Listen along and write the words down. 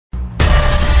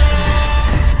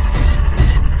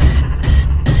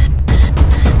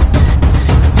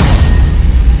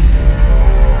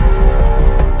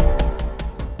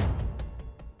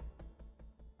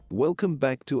Welcome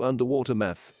back to Underwater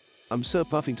Math. I'm Sir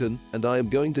Puffington, and I am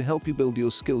going to help you build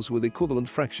your skills with equivalent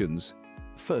fractions.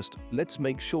 First, let's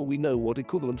make sure we know what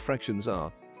equivalent fractions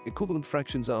are. Equivalent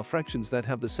fractions are fractions that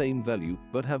have the same value,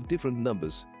 but have different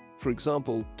numbers. For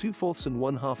example, 2/4 and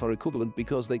 1/2 are equivalent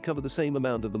because they cover the same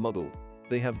amount of the model.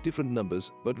 They have different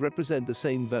numbers, but represent the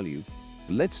same value.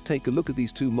 Let's take a look at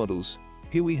these two models.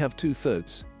 Here we have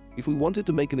 2/3. If we wanted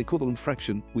to make an equivalent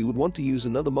fraction, we would want to use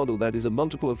another model that is a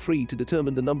multiple of 3 to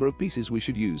determine the number of pieces we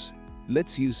should use.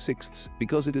 Let's use sixths,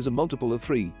 because it is a multiple of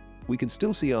 3. We can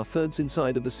still see our thirds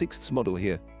inside of the sixths model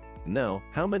here. Now,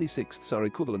 how many sixths are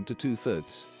equivalent to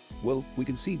 2/3? Well, we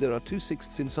can see there are 2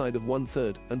 sixths inside of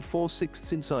 1/3 and 4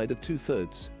 sixths inside of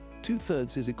 2/3.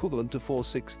 2/3 is equivalent to 4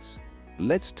 sixths.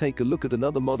 Let's take a look at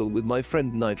another model with my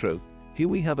friend Nitro. Here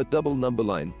we have a double number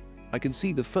line. I can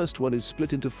see the first one is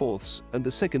split into fourths and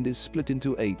the second is split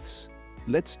into eighths.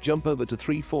 Let's jump over to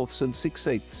 3/4 and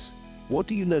 6/8. What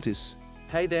do you notice?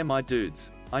 Hey there my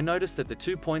dudes, I noticed that the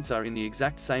 2 points are in the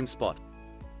exact same spot.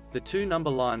 The two number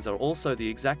lines are also the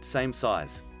exact same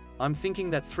size. I'm thinking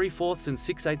that 3/4 and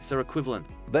 6/8 are equivalent.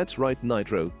 That's right,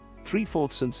 Nitro.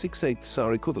 3/4 and 6/8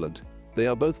 are equivalent. They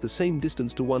are both the same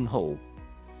distance to one whole.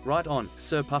 Right on,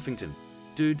 Sir Puffington.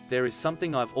 Dude, there is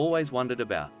something I've always wondered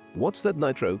about. What's that,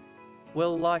 Nitro?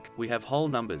 Well, like, we have whole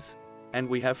numbers. And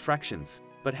we have fractions.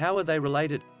 But how are they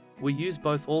related? We use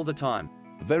both all the time.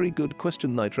 Very good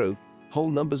question, Nitro. Whole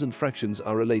numbers and fractions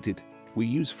are related. We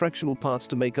use fractional parts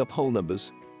to make up whole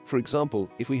numbers. For example,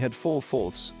 if we had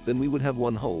 4/4, then we would have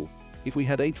 1 whole. If we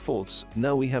had 8/4,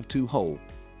 now we have 2 whole.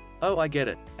 Oh, I get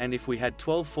it. And if we had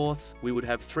 12/4, we would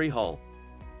have 3 whole.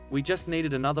 We just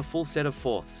needed another full set of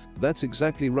fourths. That's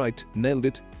exactly right, nailed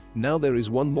it. Now there is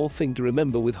one more thing to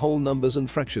remember with whole numbers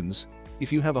and fractions.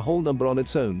 If you have a whole number on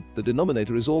its own, the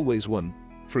denominator is always 1.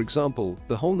 For example,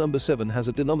 the whole number 7 has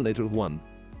a denominator of 1.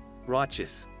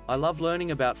 Righteous. I love learning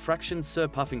about fractions, Sir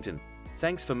Puffington.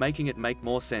 Thanks for making it make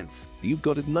more sense. You've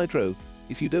got it, Nitro.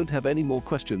 If you don't have any more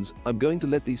questions, I'm going to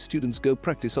let these students go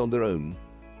practice on their own.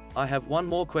 I have one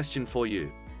more question for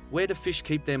you. Where do fish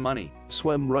keep their money?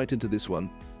 Swam right into this one.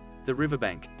 The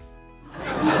riverbank.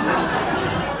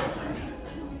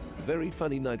 Very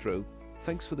funny, Nitro.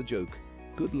 Thanks for the joke.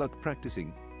 Good luck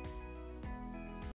practicing.